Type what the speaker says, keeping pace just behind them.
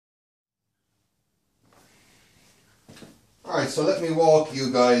Alright, so let me walk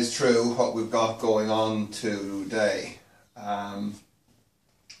you guys through what we've got going on today.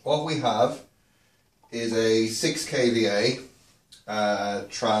 What we have is a 6 kVA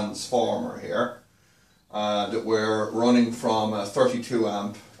transformer here that we're running from a 32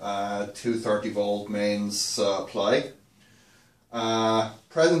 amp 230 volt mains supply.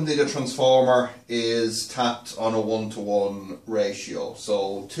 Presently the transformer is tapped on a 1-to-1 ratio,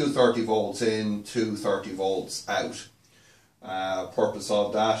 so 230 volts in, 230 volts out. Purpose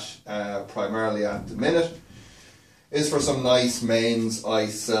of that, primarily at the minute, is for some nice mains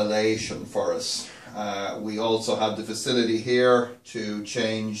isolation for us. We also have the facility here to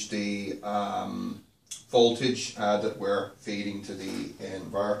change the voltage that we're feeding to the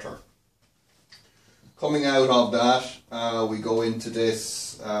inverter. Coming out of that, we go into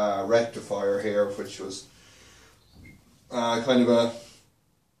this rectifier here, which was kind of a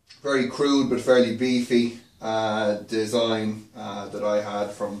very crude but fairly beefy design that I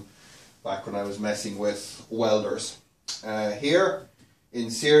had from back when I was messing with welders. Here,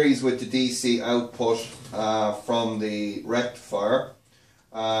 in series with the DC output from the rectifier,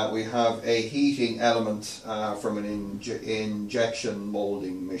 we have a heating element from an injection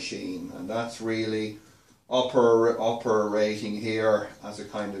molding machine, and that's really operating here as a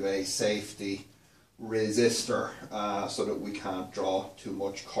kind of a safety resistor, so that we can't draw too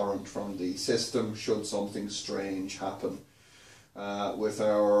much current from the system should something strange happen with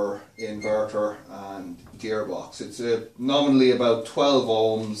our inverter and gearbox. It's nominally about 12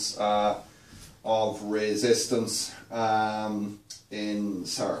 ohms of resistance in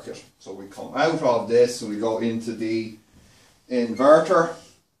circuit. So we come out of this and we go into the inverter,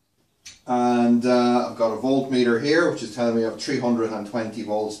 and I've got a voltmeter here which is telling me I have 320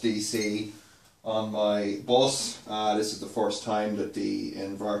 volts DC on my bus. This is the first time that the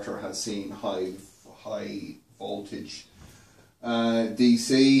inverter has seen high voltage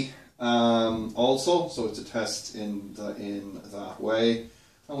DC also, so it's a test in that way.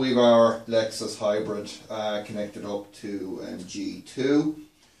 And we've our Lexus hybrid connected up to G2.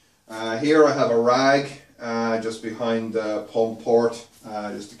 Here I have a rag just behind the pump port,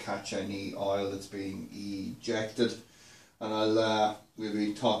 just to catch any oil that's being ejected, and we'll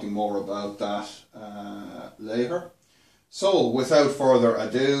be talking more about that later. So without further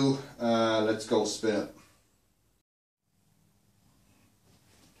ado, let's go spin it.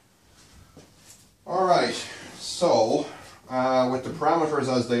 Alright, so with the parameters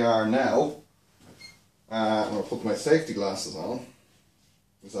as they are now, I'm going to put my safety glasses on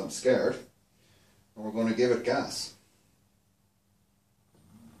because I'm scared, and we're going to give it gas.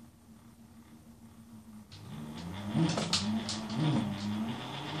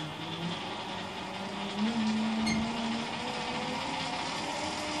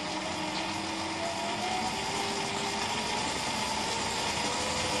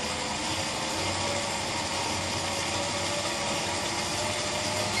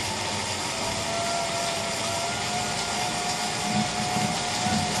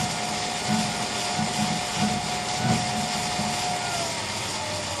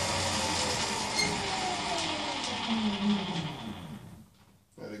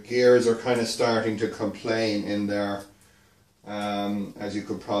 Gears are kind of starting to complain in there, as you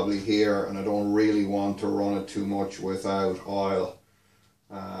could probably hear, and I don't really want to run it too much without oil,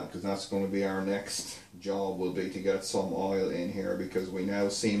 because that's going to be our next job, will be to get some oil in here, because we now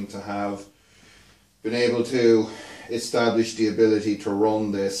seem to have been able to establish the ability to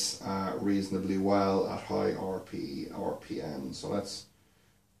run this reasonably well at high RPM. So let's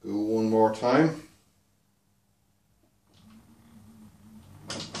go one more time.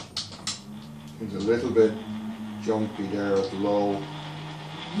 It's a little bit jumpy there at low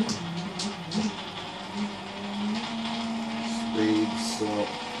speed, so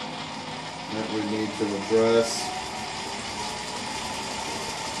that we need to address.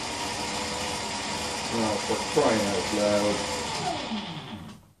 Now, for crying out loud,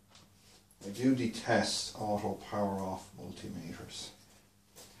 I do detest auto power off multimeters.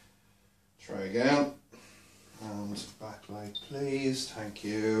 Try again, and backlight please, thank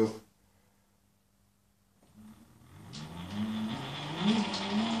you.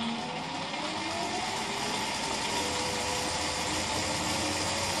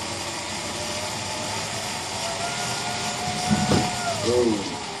 Whoa.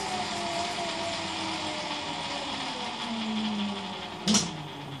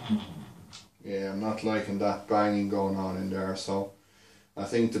 Yeah, I'm not liking that banging going on in there, so I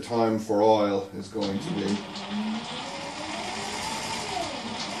think the time for oil is going to be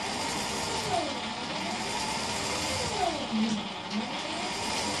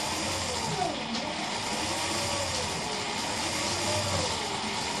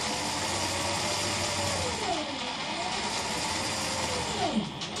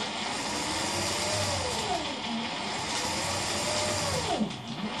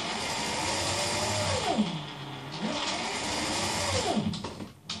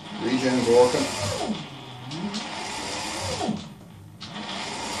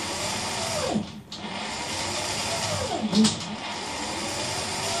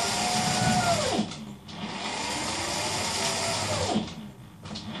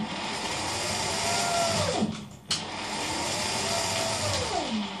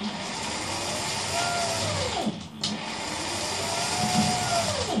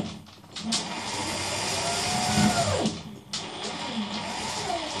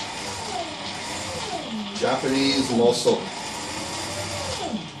Japanese muscle.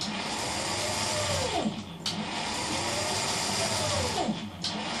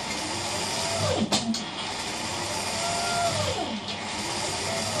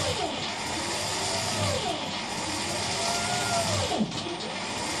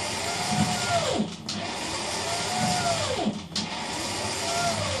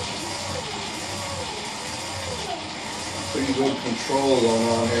 Pretty good control going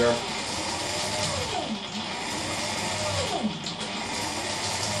on here.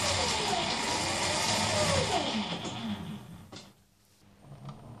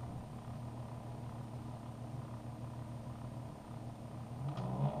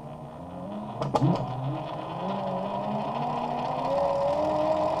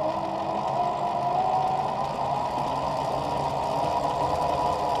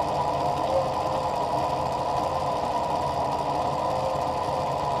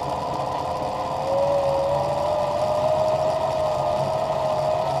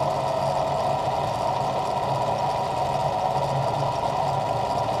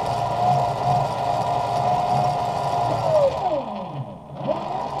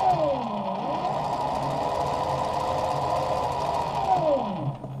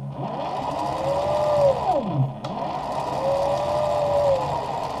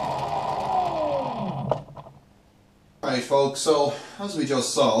 Right folks, so as we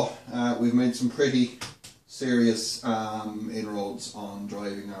just saw, we've made some pretty serious inroads on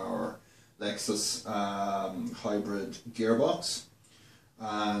driving our Lexus hybrid gearbox,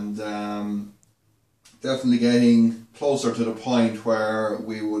 and definitely getting closer to the point where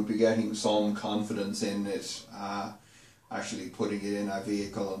we would be getting some confidence in it, actually putting it in a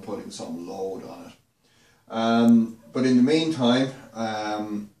vehicle and putting some load on it. But in the meantime,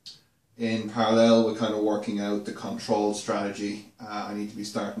 in parallel with kind of working out the control strategy, I need to be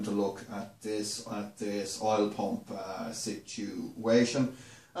starting to look at this oil pump situation.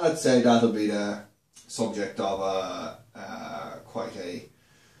 I'd say that'll be the subject of quite a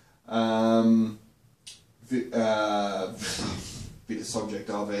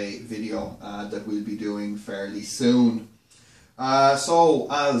video that we'll be doing fairly soon. So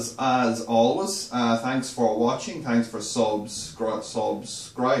as always, thanks for watching, thanks for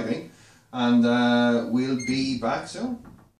subscribing, and we'll be back soon.